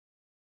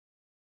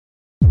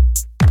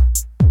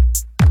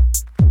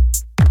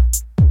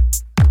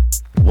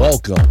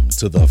Welcome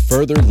to the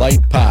Further Light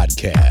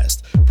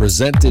Podcast,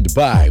 presented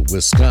by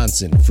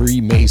Wisconsin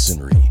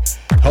Freemasonry,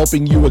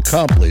 helping you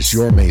accomplish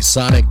your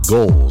Masonic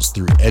goals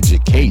through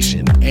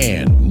education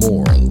and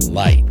more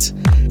light.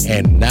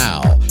 And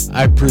now,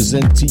 I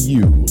present to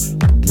you,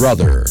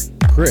 Brother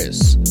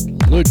Chris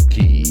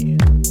Lutke.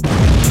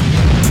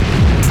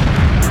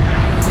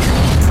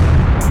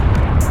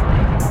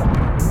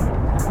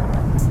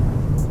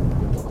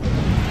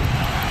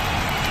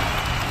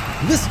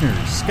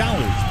 Listeners,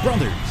 scholars,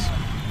 brothers,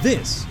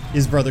 this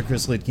is Brother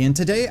Chris Lutke, and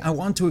today I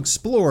want to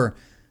explore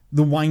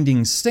the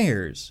winding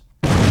stairs.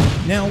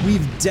 Now,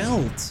 we've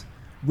dealt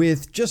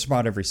with just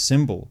about every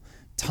symbol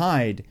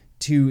tied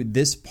to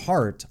this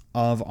part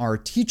of our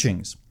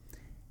teachings,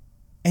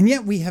 and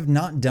yet we have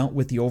not dealt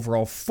with the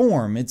overall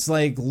form. It's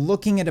like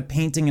looking at a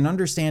painting and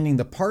understanding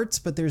the parts,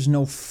 but there's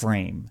no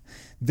frame.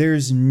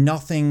 There's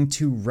nothing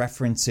to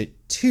reference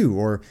it to,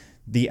 or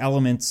the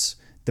elements,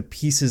 the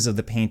pieces of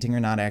the painting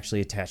are not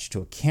actually attached to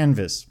a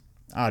canvas.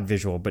 Odd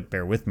visual, but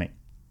bear with me.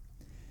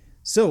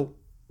 So,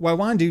 what I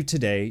want to do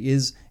today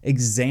is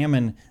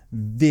examine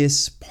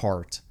this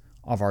part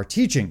of our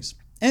teachings.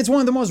 And it's one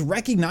of the most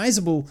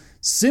recognizable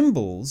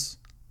symbols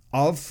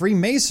of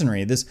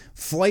Freemasonry, this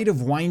flight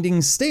of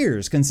winding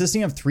stairs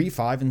consisting of 3,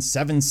 5, and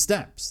 7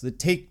 steps that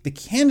take the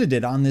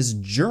candidate on this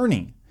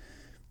journey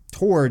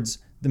towards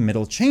the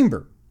middle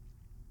chamber.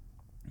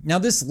 Now,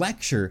 this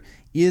lecture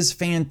is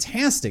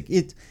fantastic.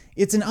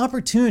 It's an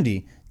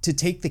opportunity to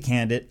take the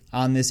candidate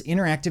on this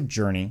interactive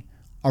journey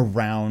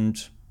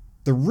around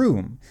the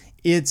room.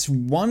 It's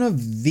one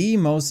of the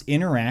most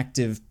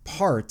interactive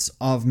parts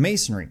of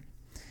Masonry.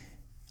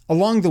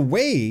 Along the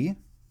way,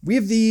 we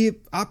have the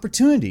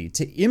opportunity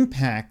to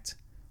impact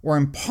or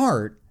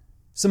impart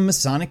some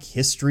Masonic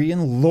history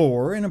and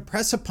lore and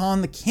impress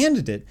upon the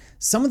candidate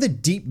some of the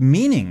deep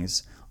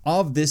meanings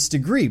of this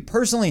degree.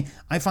 Personally,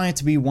 I find it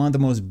to be one of the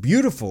most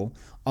beautiful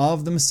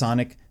of the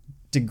Masonic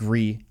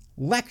degree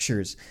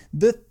lectures.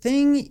 The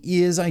thing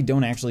is, I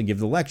don't actually give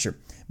the lecture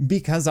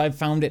because I've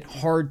found it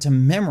hard to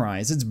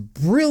memorize. It's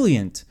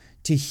brilliant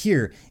to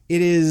hear.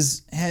 It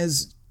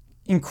has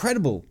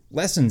incredible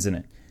lessons in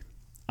it.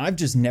 I've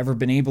just never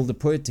been able to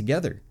put it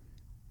together.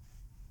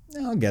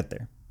 I'll get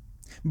there.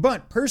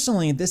 But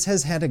personally, this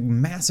has had a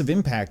massive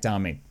impact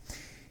on me.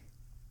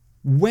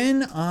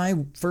 When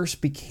I first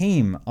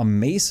became a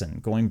Mason,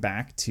 going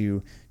back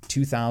to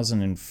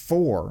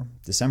 2004,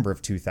 December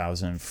of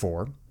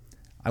 2004,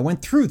 I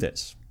went through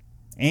this,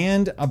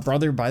 and a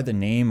brother by the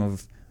name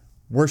of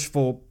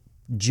Worshipful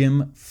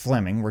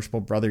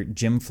Brother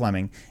Jim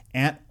Fleming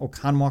at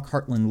Oconomowoc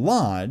Heartland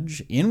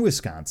Lodge in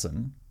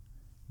Wisconsin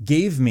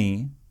gave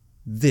me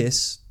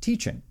this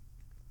teaching.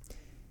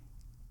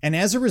 And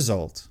as a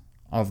result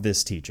of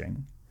this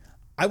teaching,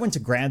 I went to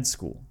grad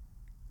school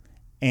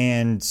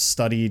and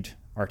studied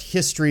art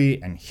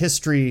history,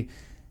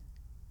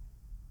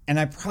 and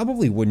I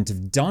probably wouldn't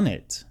have done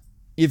it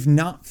if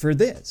not for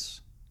this.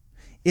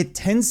 It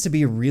tends to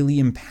be a really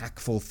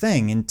impactful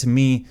thing, and to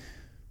me,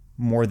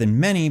 more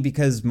than many,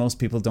 because most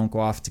people don't go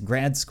off to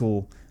grad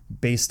school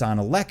based on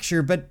a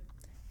lecture, but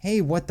hey,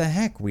 what the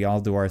heck, we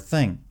all do our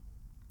thing.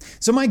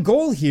 So my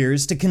goal here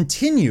is to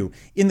continue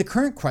in the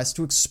current quest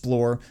to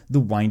explore the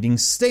winding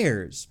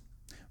stairs.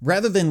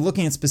 Rather than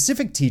looking at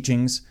specific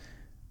teachings,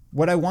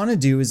 what I want to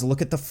do is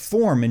look at the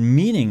form and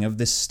meaning of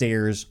the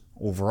stairs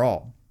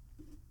overall.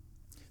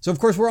 So of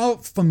course, we're all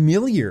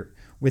familiar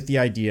with the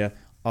idea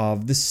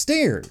of the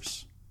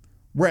stairs.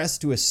 We're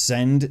asked to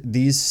ascend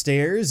these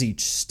stairs.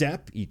 Each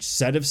step, each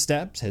set of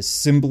steps has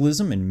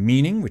symbolism and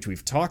meaning, which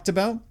we've talked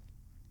about.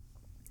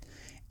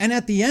 And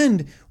at the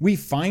end, we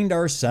find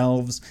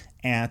ourselves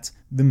at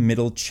the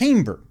middle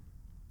chamber.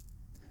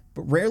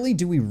 But rarely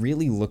do we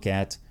really look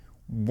at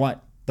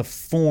what the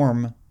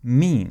form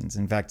means.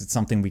 In fact, it's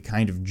something we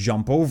kind of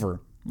jump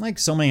over, like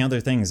so many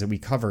other things that we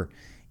cover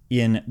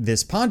in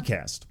this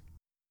podcast.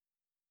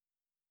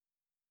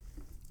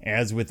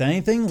 As with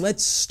anything,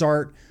 let's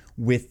start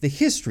with the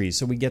history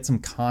so we get some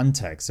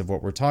context of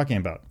what we're talking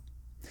about.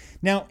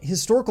 Now,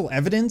 historical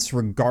evidence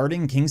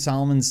regarding King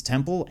Solomon's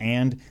temple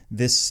and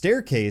this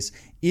staircase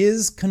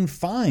is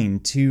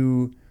confined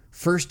to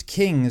 1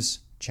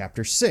 Kings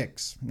chapter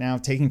 6. Now,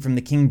 taking from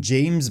the King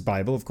James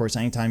Bible, of course,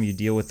 anytime you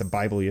deal with the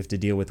Bible, you have to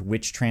deal with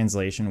which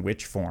translation,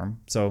 which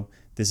form. So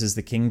this is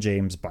the King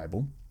James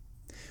Bible.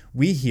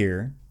 We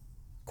hear,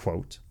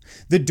 quote,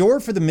 "The door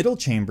for the middle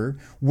chamber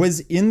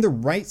was in the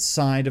right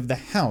side of the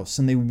house,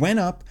 and they went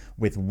up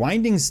with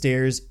winding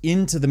stairs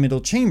into the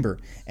middle chamber,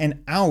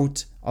 and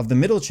out of the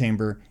middle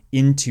chamber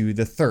into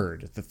the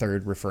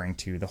third referring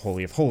to the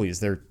Holy of Holies.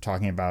 They're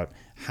talking about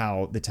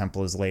how the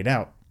temple is laid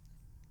out.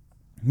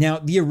 Now,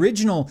 the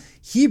original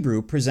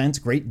Hebrew presents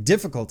great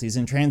difficulties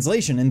in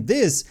translation, and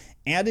this,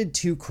 added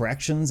to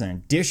corrections and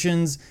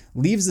additions,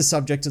 leaves the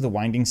subject of the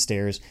winding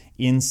stairs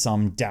in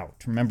some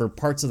doubt. Remember,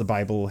 parts of the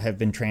Bible have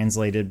been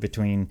translated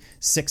between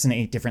 6 and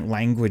 8 different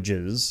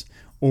languages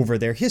over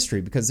their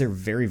history because they're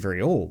very, very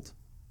old.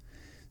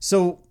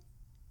 So,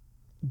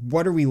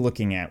 what are we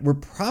looking at? We're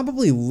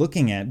probably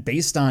looking at,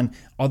 based on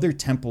other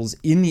temples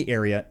in the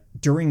area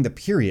during the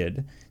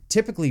period,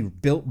 typically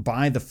built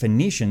by the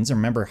Phoenicians.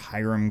 Remember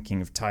Hiram,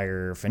 king of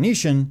Tyre,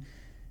 Phoenician,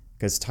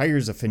 because Tyre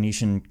is a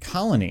Phoenician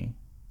colony.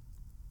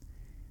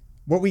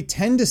 What we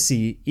tend to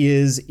see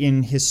is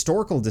in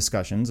historical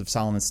discussions of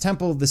Solomon's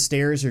temple, the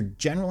stairs are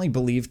generally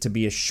believed to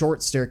be a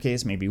short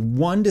staircase, maybe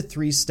 1 to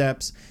 3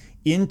 steps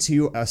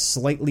into a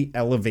slightly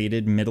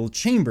elevated middle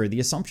chamber. The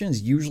assumption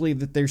is usually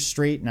that they're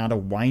straight, not a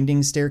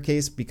winding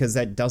staircase, because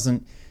that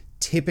doesn't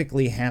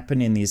typically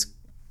happen in these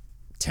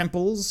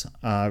temples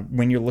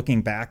when you're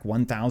looking back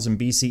 1000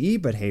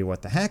 BCE, but hey,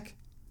 what the heck?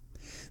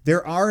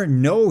 There are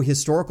no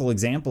historical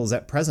examples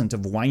at present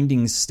of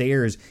winding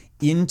stairs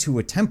into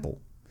a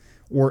temple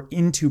or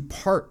into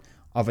part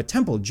of a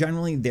temple.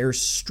 Generally, they're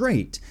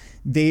straight.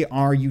 They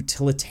are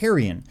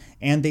utilitarian,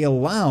 and they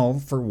allow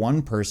for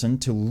one person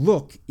to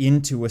look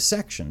into a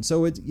section.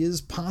 So it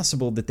is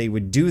possible that they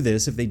would do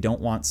this if they don't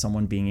want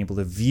someone being able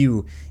to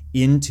view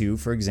into,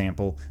 for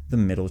example, the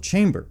middle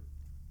chamber.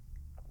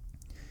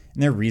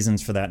 And there are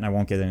reasons for that, and I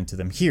won't get into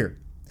them here.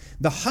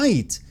 The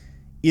height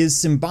is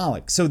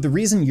symbolic. So the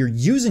reason you're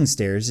using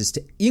stairs is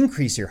to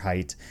increase your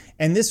height,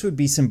 and this would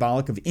be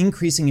symbolic of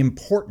increasing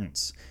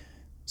importance.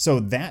 So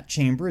that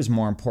chamber is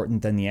more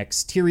important than the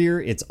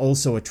exterior. It's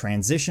also a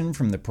transition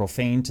from the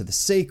profane to the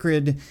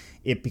sacred.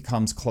 It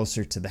becomes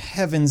closer to the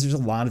heavens. There's a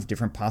lot of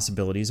different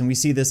possibilities, and we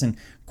see this in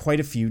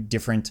quite a few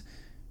different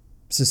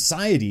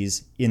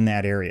societies in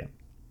that area.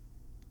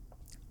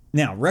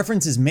 Now,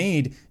 reference is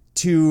made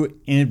to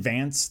an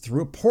advance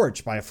through a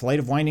porch by a flight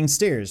of winding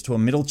stairs to a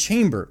middle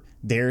chamber,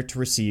 there to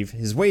receive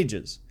his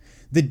wages.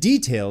 The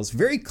details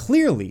very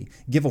clearly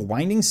give a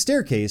winding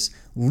staircase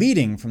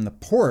leading from the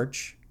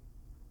porch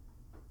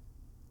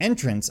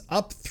entrance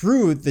up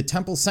through the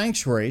temple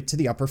sanctuary to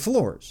the upper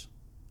floors.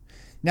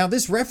 Now,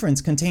 this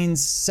reference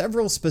contains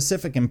several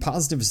specific and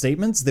positive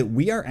statements that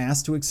we are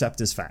asked to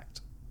accept as fact.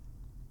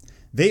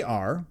 They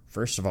are,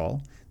 first of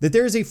all, that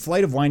there is a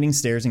flight of winding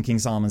stairs in King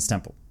Solomon's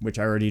temple, which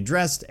I already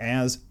addressed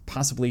as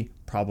possibly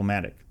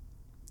problematic.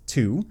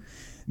 2,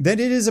 that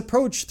it is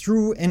approached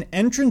through an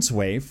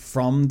entranceway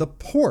from the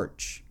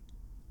porch.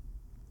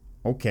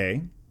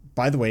 Okay,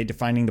 by the way,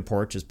 defining the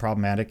porch is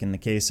problematic in the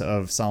case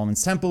of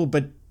Solomon's temple,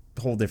 but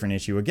whole different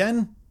issue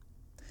again.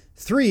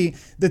 3,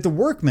 that the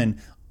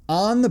workmen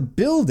on the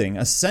building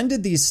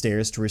ascended these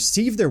stairs to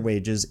receive their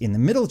wages in the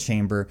middle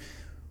chamber,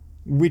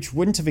 which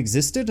wouldn't have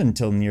existed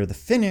until near the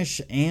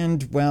finish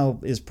and, well,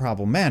 is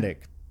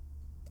problematic.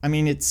 I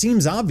mean, it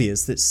seems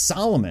obvious that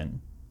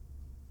Solomon,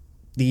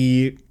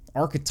 the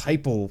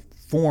archetypal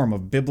form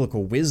of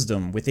biblical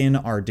wisdom within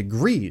our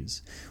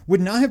degrees,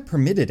 would not have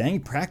permitted any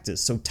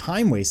practice so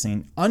time-wasting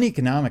and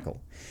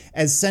uneconomical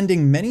as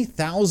sending many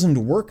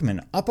thousand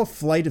workmen up a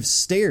flight of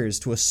stairs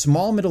to a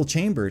small middle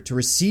chamber to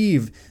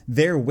receive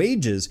their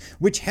wages,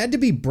 which had to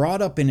be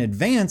brought up in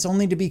advance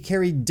only to be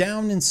carried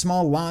down in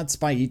small lots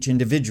by each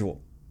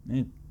individual.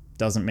 It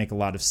doesn't make a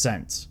lot of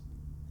sense.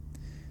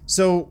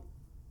 So,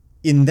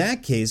 in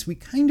that case, we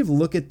kind of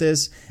look at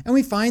this and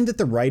we find that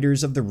the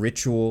writers of the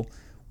ritual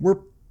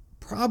were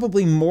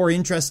probably more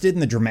interested in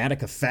the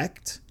dramatic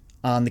effect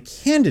on the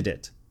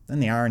candidate than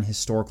they are in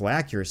historical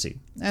accuracy.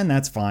 And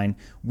that's fine.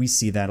 We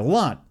see that a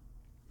lot.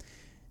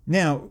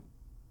 Now,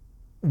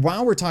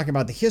 while we're talking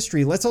about the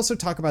history, let's also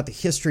talk about the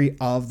history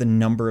of the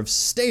number of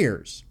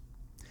stairs.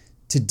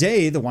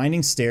 Today, the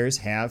winding stairs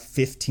have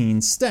 15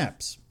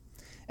 steps.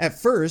 At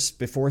first,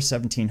 before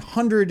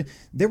 1700,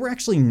 there were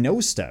actually no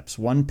steps.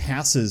 One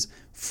passes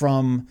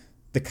from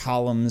the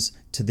columns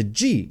to the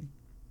G.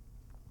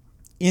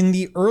 In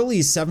the early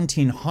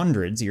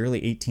 1700s, the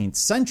early 18th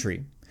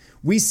century,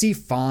 we see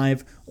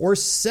 5 or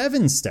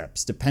 7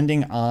 steps,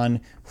 depending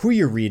on who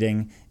you're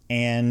reading,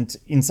 and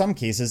in some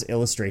cases,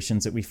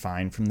 illustrations that we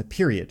find from the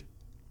period.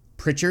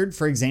 Pritchard,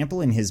 for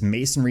example, in his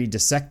Masonry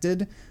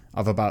Dissected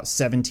of about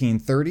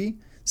 1730,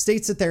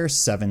 states that there are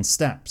 7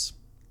 steps.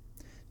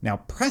 Now,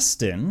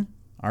 Preston,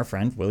 our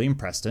friend William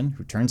Preston,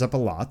 who turns up a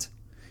lot,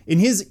 in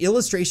his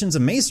Illustrations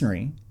of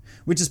Masonry,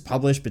 which is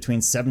published between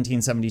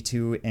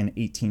 1772 and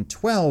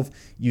 1812,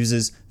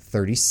 uses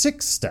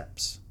 36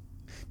 steps.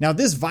 Now,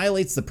 this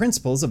violates the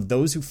principles of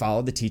those who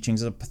follow the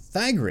teachings of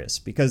Pythagoras,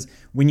 because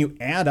when you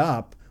add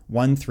up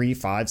 1, 3,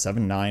 5,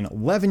 7, 9,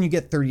 11, you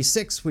get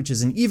 36, which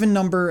is an even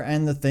number,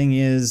 and the thing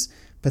is,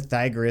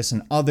 Pythagoras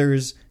and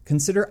others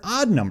consider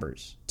odd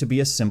numbers to be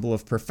a symbol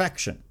of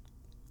perfection.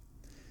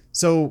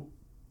 So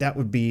that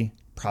would be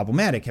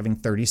problematic, having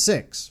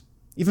 36.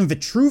 Even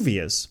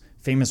Vitruvius,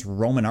 famous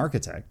Roman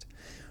architect,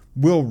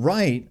 will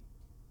write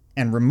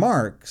and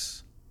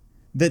remarks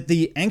that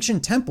the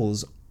ancient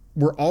temples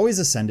were always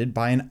ascended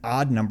by an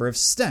odd number of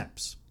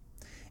steps.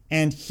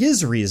 And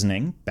his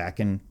reasoning, back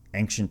in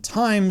ancient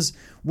times,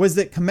 was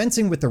that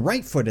commencing with the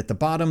right foot at the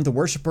bottom, the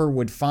worshiper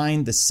would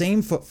find the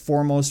same foot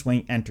foremost when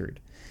he entered.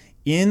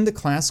 In the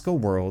classical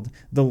world,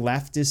 the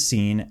left is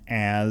seen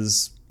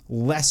as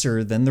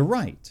lesser than the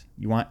right.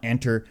 You want to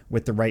enter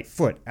with the right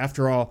foot.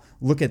 After all,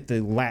 look at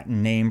the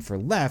Latin name for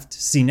left,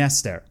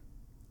 sinester,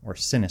 or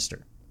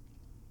sinister.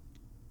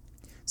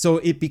 So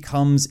it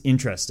becomes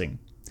interesting.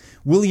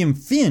 William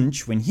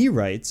Finch, when he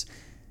writes,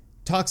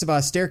 talks about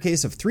a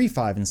staircase of 3,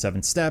 5, and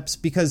 7 steps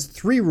because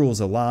 3 rules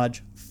a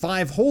lodge,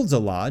 5 holds a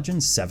lodge,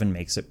 and 7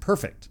 makes it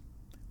perfect.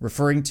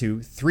 Referring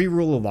to 3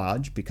 rule a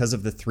lodge because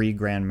of the 3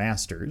 grand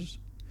masters,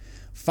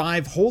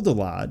 5 hold a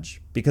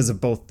lodge because of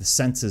both the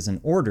senses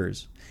and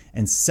orders,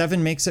 and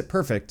 7 makes it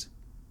perfect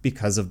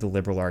because of the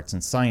liberal arts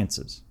and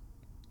sciences.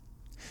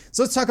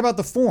 So let's talk about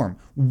the form.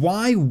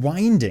 Why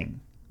winding?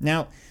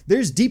 Now,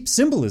 there's deep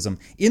symbolism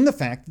in the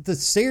fact that the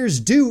stairs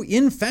do,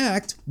 in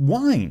fact,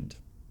 wind.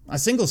 A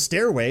single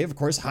stairway, of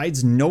course,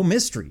 hides no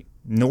mystery,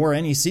 nor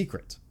any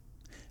secret.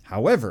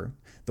 However,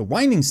 the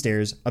winding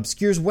stairs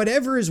obscures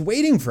whatever is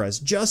waiting for us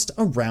just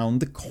around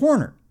the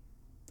corner.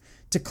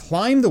 To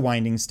climb the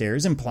winding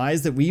stairs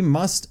implies that we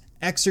must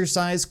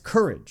exercise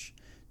courage,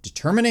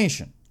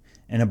 determination,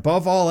 and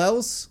above all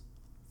else,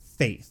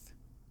 faith.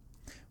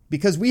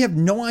 Because we have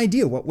no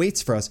idea what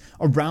waits for us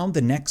around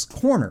the next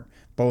corner,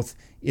 both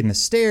in the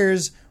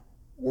stairs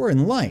or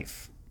in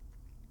life.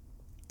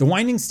 The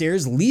winding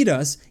stairs lead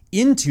us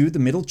into the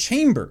middle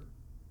chamber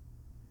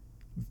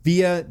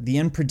via the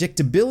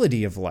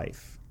unpredictability of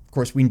life. Of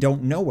course, we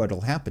don't know what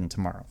will happen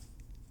tomorrow.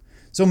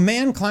 So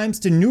man climbs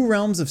to new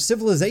realms of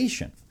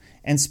civilization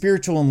and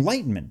spiritual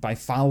enlightenment by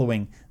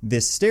following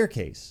this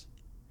staircase.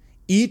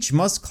 Each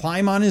must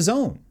climb on his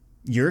own.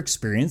 Your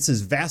experience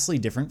is vastly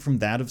different from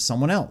that of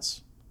someone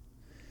else.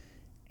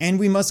 And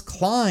we must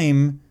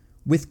climb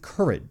with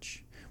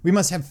courage. We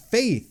must have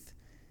faith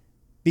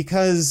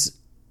because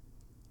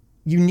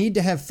you need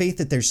to have faith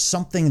that there's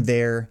something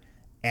there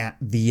at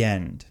the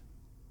end.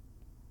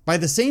 By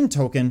the same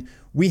token,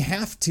 we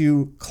have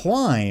to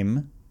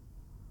climb,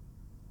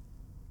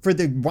 for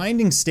the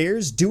winding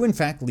stairs do in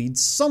fact lead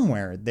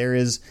somewhere. There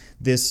is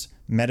this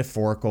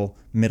metaphorical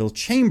middle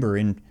chamber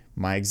in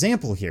my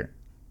example here.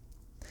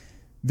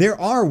 There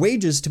are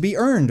wages to be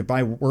earned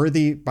by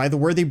the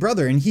worthy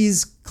brother, and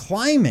he's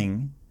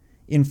climbing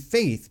in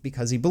faith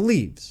because he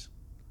believes.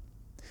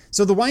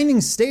 So the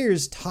winding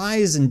stairs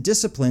ties and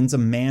disciplines a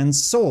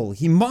man's soul.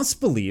 He must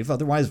believe,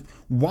 otherwise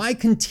why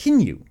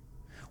continue?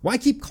 Why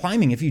keep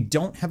climbing if you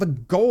don't have a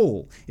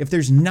goal? If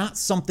there's not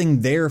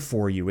something there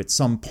for you at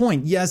some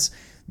point? Yes,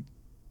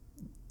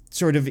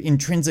 sort of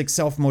intrinsic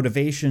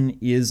self-motivation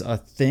is a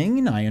thing,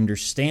 and I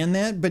understand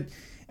that, but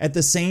at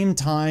the same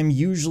time,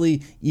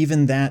 usually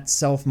even that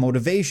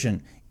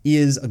self-motivation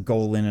is a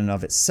goal in and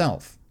of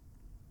itself.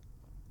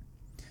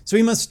 So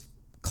he must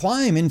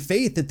climb in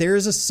faith that there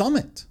is a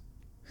summit.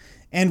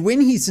 And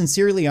when he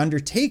sincerely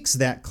undertakes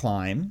that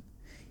climb,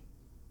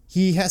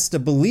 he has to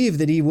believe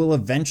that he will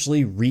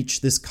eventually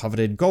reach this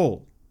coveted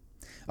goal.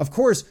 Of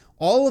course,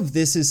 all of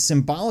this is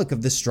symbolic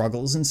of the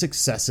struggles and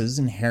successes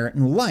inherent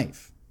in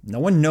life. No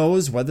one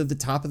knows whether the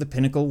top of the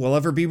pinnacle will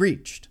ever be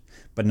reached.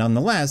 But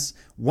nonetheless,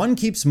 one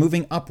keeps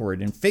moving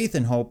upward in faith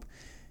and hope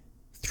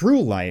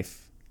through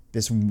life,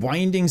 this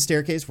winding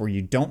staircase where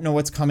you don't know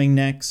what's coming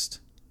next,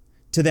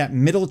 to that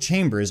middle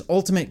chamber. His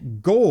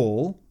ultimate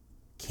goal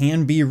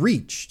can be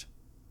reached.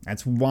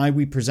 That's why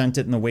we present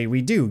it in the way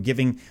we do,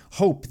 giving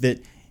hope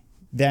that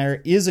there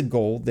is a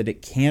goal, that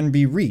it can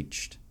be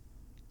reached.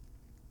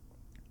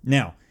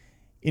 Now,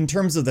 in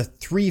terms of the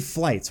 3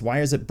 flights,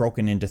 why is it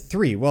broken into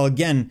 3? Well,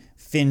 again,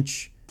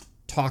 Finch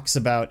talks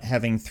about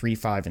having 3,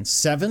 5, and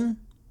 7.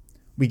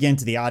 We get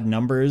into the odd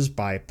numbers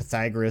by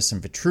Pythagoras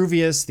and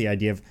Vitruvius. The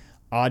idea of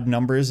odd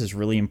numbers is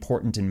really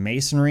important in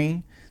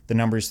Masonry. The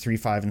numbers 3,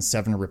 5, and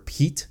 7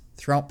 repeat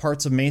throughout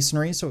parts of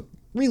Masonry, so it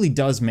really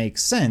does make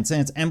sense, and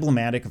it's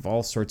emblematic of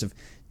all sorts of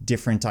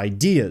different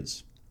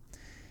ideas.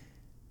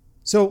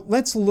 So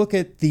let's look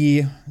at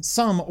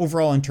some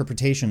overall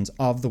interpretations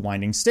of the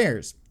winding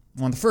stairs.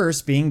 One of the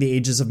first being the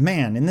ages of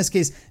man. In this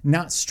case,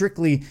 not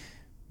strictly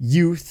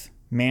youth,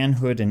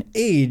 manhood, and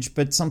age,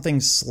 but something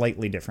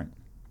slightly different.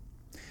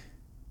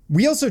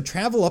 We also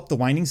travel up the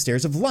winding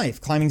stairs of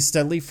life, climbing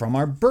steadily from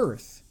our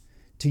birth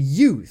to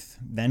youth,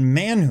 then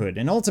manhood,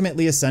 and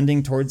ultimately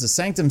ascending towards the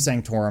sanctum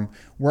sanctorum,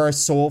 where our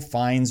soul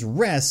finds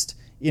rest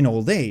in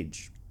old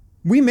age.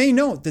 We may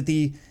note that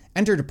the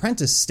entered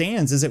apprentice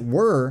stands, as it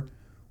were,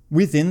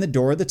 within the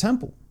door of the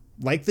temple.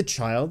 Like the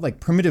child,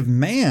 like primitive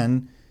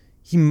man,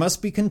 he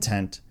must be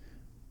content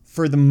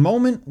for the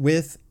moment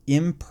with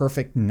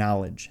imperfect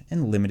knowledge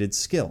and limited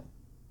skill.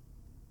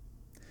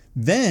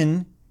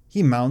 Then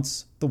he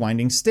mounts the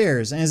winding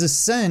stairs, and his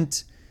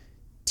ascent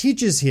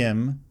teaches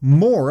him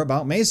more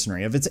about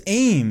Masonry, of its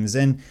aims,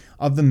 and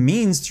of the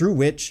means through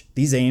which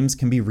these aims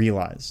can be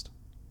realized.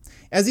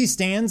 As he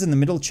stands in the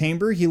middle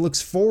chamber, he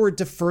looks forward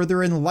to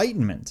further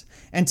enlightenment,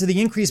 and to the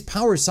increased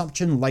power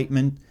such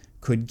enlightenment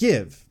could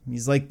give.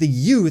 He's like the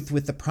youth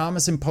with the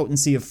promise and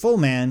potency of full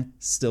man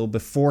still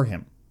before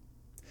him.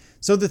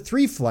 So the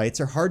 3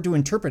 flights are hard to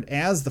interpret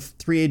as the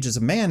 3 ages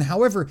of man.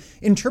 However,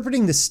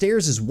 interpreting the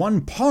stairs as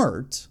one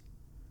part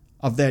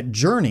of that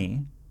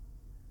journey,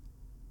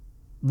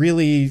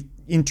 really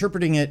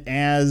interpreting it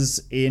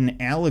as an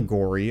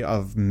allegory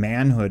of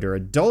manhood or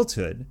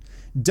adulthood,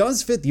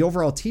 does fit the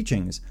overall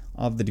teachings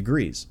of the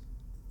degrees.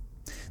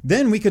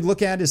 Then we could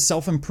look at as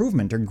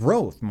self-improvement or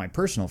growth, my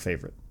personal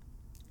favorite.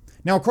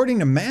 Now, according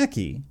to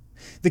Mackey,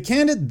 the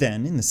candidate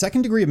then, in the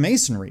second degree of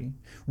Masonry,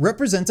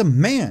 represents a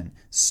man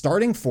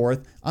starting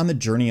forth on the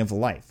journey of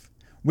life,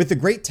 with the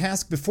great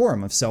task before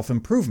him of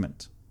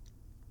self-improvement.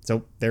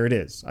 So there it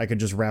is. I could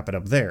just wrap it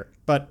up there,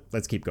 but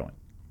let's keep going.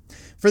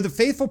 For the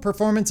faithful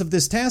performance of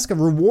this task, a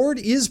reward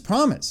is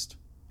promised,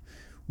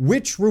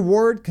 which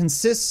reward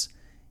consists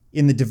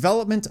in the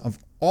development of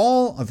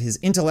all of his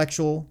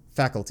intellectual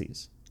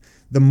faculties,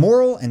 the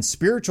moral and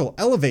spiritual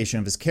elevation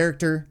of his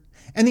character,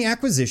 and the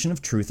acquisition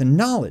of truth and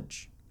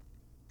knowledge.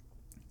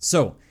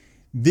 So,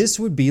 this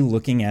would be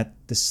looking at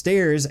the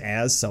stairs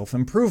as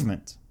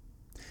self-improvement.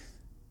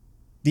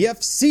 The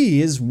FC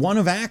is one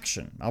of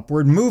action,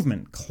 upward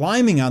movement,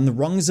 climbing on the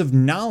rungs of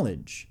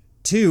knowledge,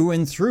 to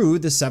and through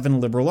the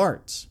 7 liberal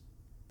arts.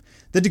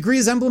 The degree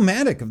is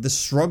emblematic of the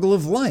struggle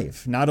of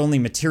life, not only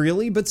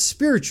materially, but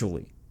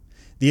spiritually.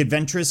 The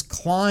adventurous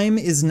climb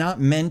is not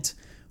meant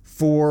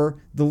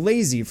for the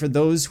lazy, for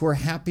those who are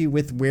happy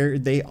with where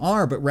they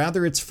are, but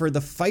rather it's for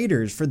the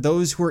fighters, for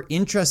those who are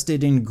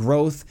interested in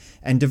growth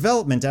and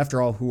development.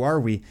 After all, who are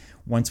we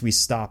once we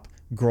stop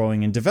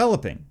growing and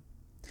developing?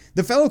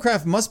 The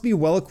fellowcraft must be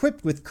well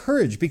equipped with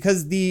courage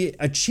because the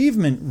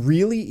achievement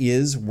really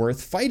is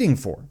worth fighting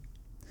for.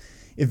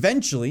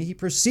 Eventually, he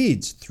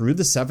proceeds through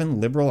the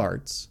 7 liberal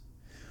arts,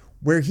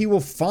 where he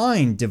will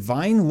find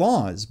divine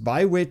laws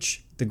by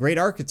which the great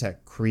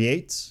architect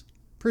creates,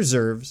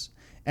 preserves,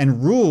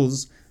 and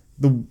rules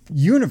the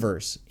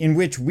universe in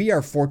which we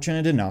are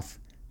fortunate enough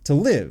to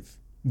live.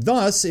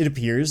 Thus, it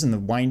appears in the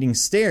winding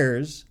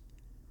stairs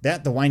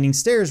that the winding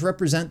stairs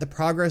represent the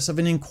progress of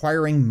an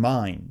inquiring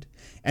mind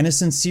and a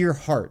sincere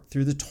heart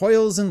through the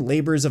toils and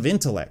labors of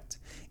intellect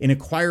in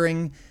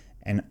acquiring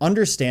an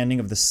understanding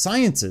of the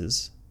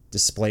sciences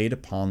displayed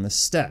upon the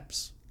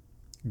steps.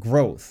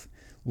 Growth.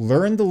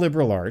 Learn the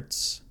liberal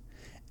arts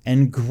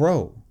and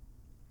grow.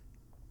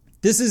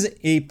 This is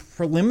a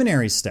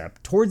preliminary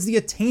step towards the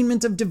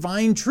attainment of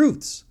divine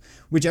truths,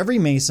 which every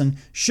Mason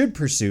should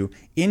pursue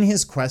in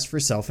his quest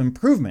for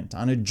self-improvement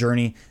on a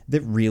journey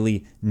that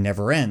really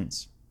never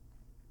ends.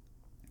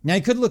 Now,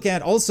 you could look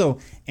at also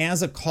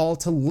as a call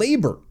to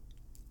labor.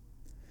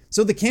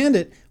 So the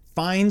candidate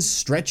finds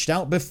stretched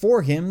out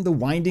before him the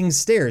winding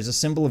stairs, a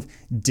symbol of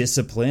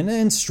discipline and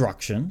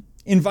instruction,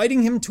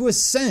 inviting him to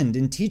ascend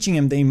and teaching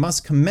him they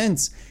must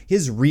commence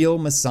his real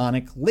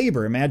Masonic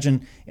labor.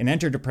 Imagine an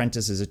entered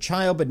apprentice as a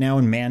child, but now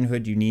in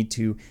manhood you need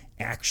to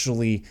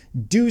actually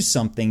do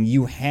something.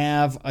 You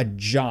have a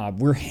job.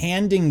 We're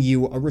handing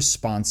you a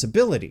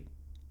responsibility.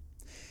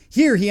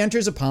 Here he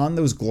enters upon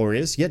those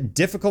glorious yet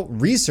difficult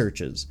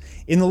researches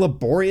in the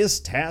laborious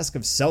task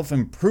of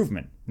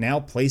self-improvement now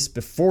placed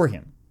before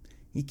him.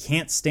 He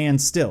can't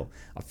stand still.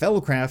 A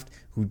fellowcraft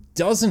who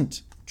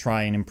doesn't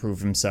try and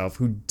improve himself,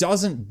 who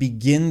doesn't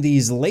begin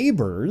these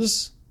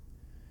labors,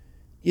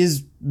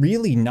 is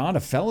really not a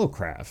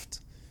fellowcraft.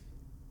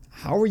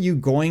 How are you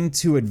going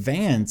to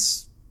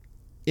advance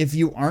if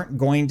you aren't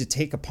going to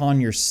take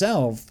upon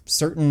yourself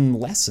certain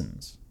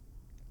lessons?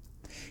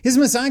 His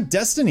Masonic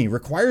destiny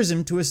requires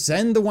him to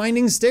ascend the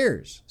winding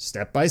stairs,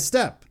 step by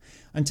step,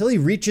 until he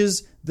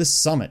reaches the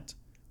summit,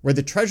 where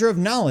the treasure of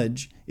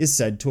knowledge is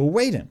said to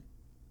await him.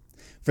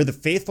 For the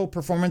faithful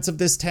performance of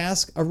this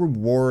task, a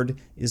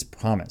reward is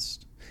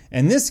promised.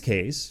 In this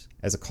case,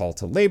 as a call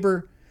to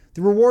labor,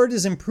 the reward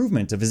is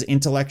improvement of his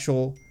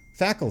intellectual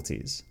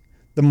faculties,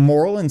 the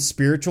moral and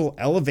spiritual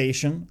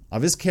elevation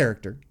of his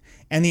character,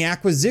 and the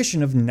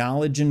acquisition of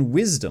knowledge and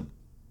wisdom,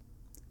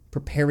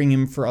 preparing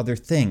him for other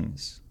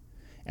things.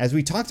 As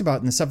we talked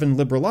about in the 7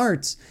 liberal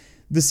arts,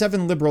 the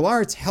 7 liberal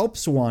arts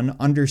helps one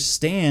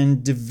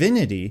understand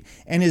divinity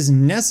and is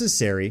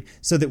necessary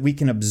so that we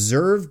can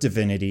observe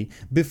divinity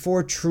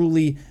before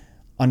truly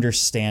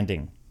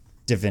understanding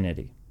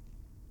divinity.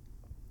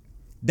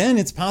 Then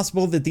it's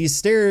possible that these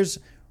stairs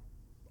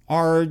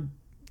are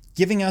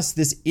giving us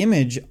this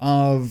image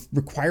of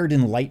required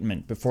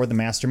enlightenment before the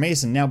Master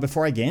Mason. Now,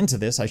 before I get into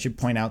this, I should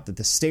point out that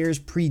the stairs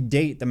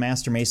predate the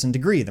Master Mason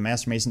degree. The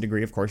Master Mason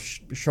degree, of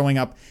course, showing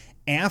up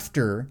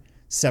after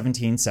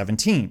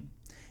 1717.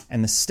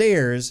 And the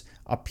stairs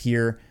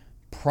appear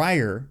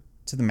prior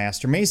to the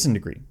Master Mason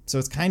degree. So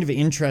it's kind of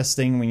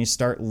interesting when you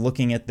start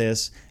looking at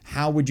this.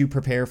 How would you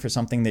prepare for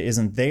something that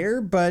isn't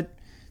there? But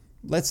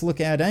let's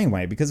look at it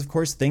anyway, because of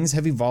course things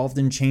have evolved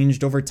and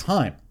changed over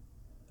time.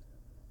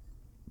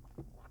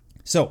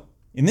 So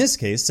in this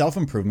case,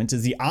 self-improvement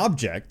is the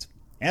object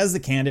as the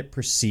candidate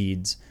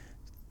proceeds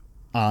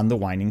on the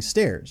winding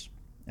stairs.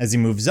 As he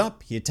moves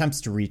up, he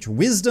attempts to reach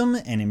wisdom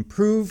and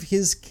improve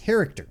his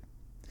character.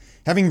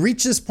 Having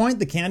reached this point,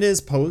 the candidate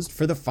is posed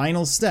for the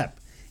final step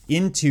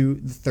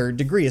into the 3rd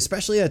degree,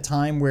 especially at a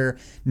time where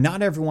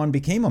not everyone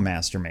became a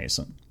Master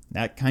Mason.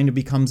 That kind of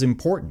becomes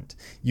important.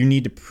 You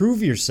need to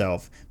prove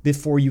yourself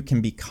before you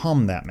can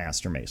become that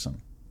Master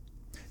Mason.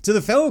 To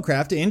the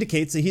fellowcraft, it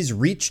indicates that he's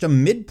reached a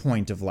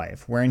midpoint of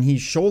life wherein he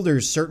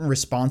shoulders certain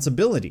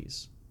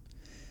responsibilities.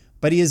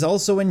 But he is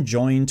also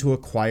enjoined to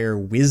acquire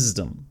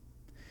wisdom,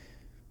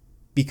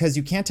 because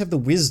you can't have the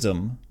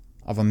wisdom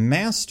of a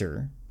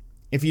master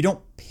if you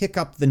don't pick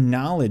up the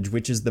knowledge,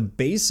 which is the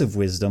base of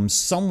wisdom,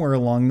 somewhere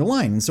along the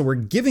line. And so we're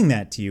giving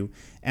that to you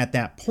at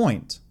that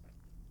point.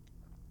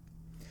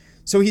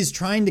 So he's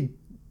trying to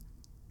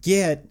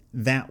get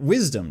that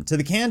wisdom to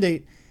the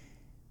candidate.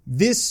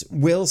 This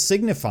will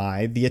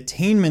signify the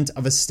attainment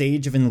of a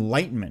stage of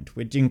enlightenment,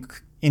 which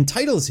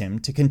entitles him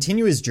to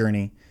continue his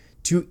journey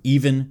to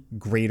even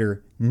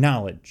greater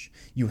knowledge.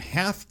 You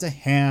have to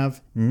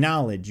have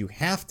knowledge. You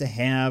have to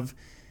have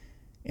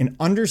an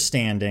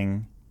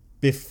understanding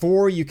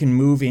before you can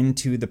move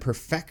into the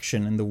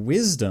perfection and the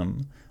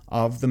wisdom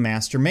of the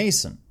Master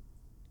Mason.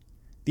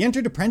 The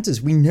Entered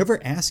Apprentice, we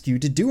never ask you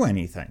to do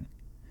anything.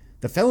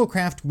 The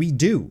Fellowcraft, we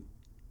do.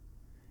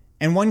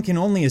 And one can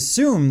only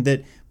assume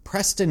that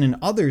Preston and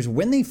others,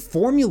 when they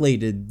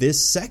formulated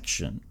this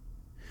section,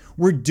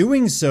 were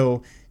doing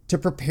so to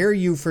prepare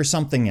you for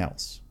something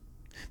else,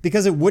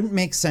 because it wouldn't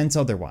make sense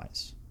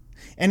otherwise.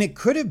 And it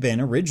could have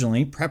been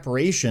originally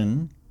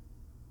preparation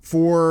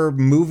for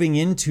moving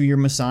into your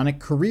Masonic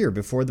career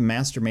before the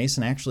Master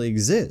Mason actually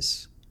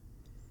exists.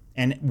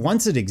 And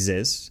once it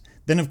exists,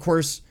 then of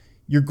course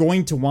you're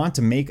going to want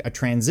to make a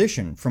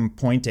transition from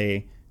point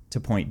A to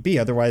point B.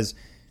 Otherwise,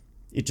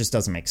 it just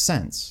doesn't make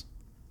sense.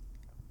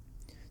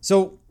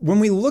 So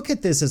when we look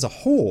at this as a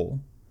whole,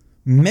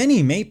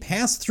 many may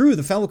pass through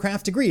the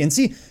Fellowcraft degree and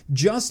see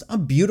just a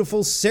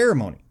beautiful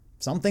ceremony,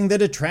 something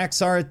that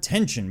attracts our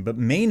attention but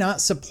may not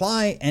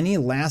supply any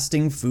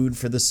lasting food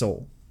for the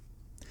soul.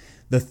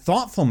 The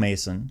thoughtful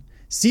Mason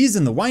sees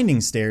in the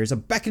winding stairs a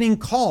beckoning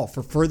call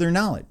for further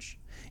knowledge.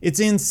 It's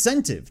an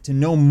incentive to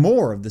know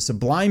more of the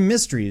sublime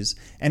mysteries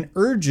and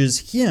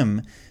urges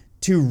him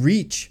to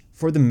reach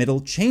for the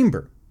middle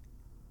chamber.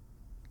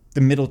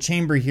 The middle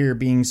chamber here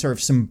being sort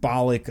of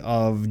symbolic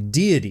of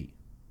deity.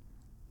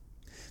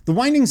 The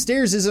winding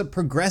stairs is a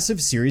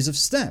progressive series of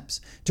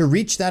steps to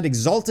reach that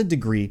exalted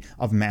degree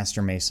of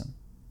Master Mason,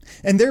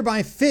 and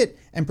thereby fit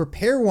and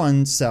prepare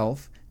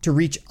oneself to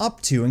reach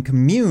up to and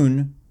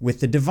commune with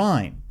the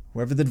divine,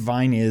 whoever the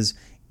divine is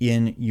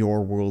in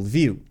your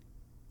worldview.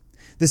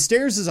 The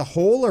stairs as a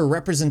whole are a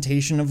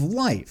representation of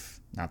life,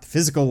 not the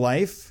physical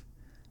life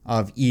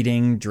of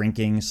eating,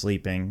 drinking,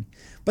 sleeping,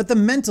 but the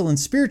mental and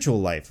spiritual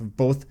life of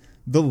both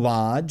the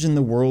lodge and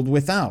the world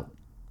without,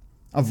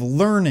 of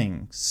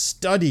learning,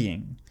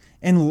 studying,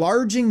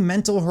 enlarging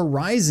mental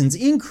horizons,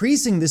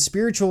 increasing the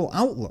spiritual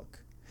outlook.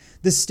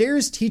 The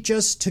stairs teach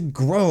us to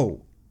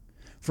grow,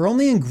 for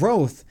only in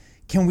growth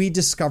can we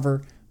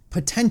discover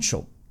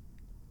potential.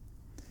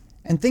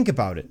 And think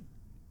about it.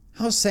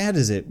 How sad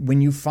is it when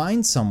you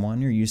find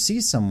someone or you see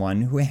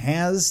someone who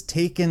has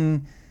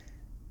taken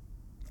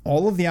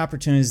all of the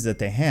opportunities that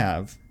they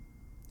have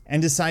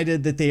and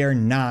decided that they are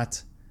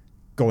not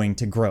going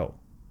to grow?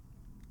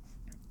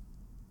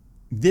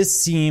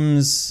 This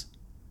seems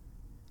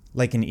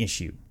like an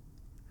issue.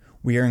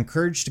 We are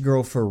encouraged to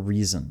grow for a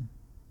reason.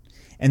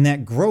 And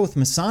that growth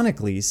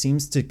Masonically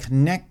seems to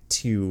connect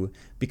to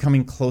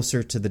becoming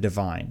closer to the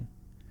divine.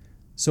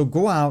 So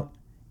go out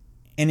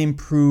and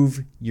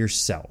improve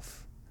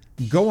yourself.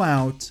 Go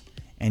out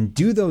and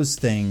do those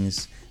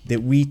things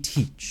that we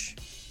teach.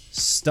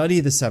 Study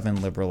the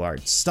 7 liberal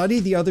arts. Study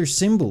the other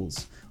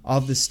symbols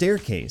of the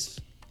staircase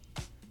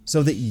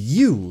so that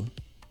you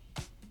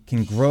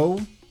can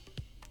grow,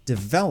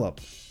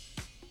 develop,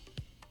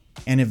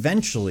 and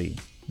eventually,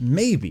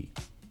 maybe,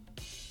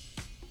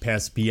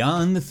 pass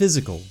beyond the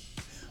physical,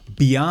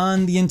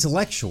 beyond the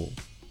intellectual,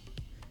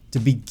 to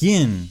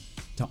begin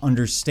to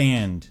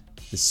understand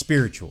the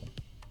spiritual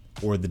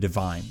or the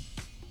divine.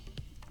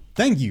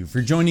 Thank you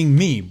for joining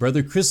me,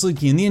 Brother Chris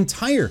Lidke, and the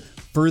entire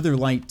Further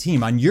Light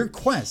team on your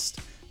quest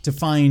to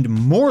find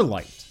more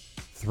light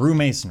through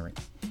Masonry.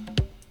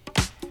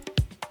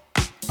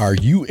 Are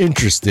you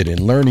interested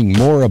in learning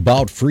more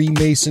about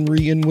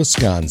Freemasonry in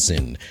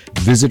Wisconsin?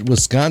 Visit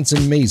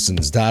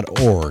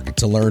wisconsinmasons.org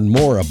to learn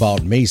more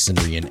about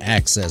Masonry and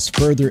access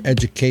further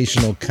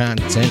educational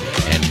content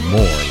and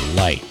more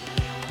light.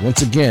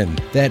 Once again,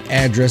 that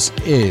address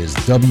is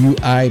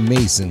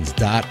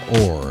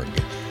wimasons.org.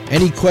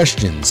 Any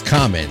questions,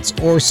 comments,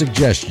 or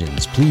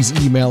suggestions, please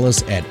email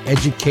us at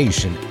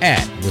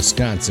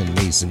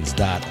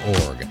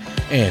education@wisconsinmasons.org.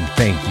 And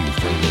thank you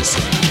for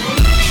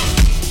listening.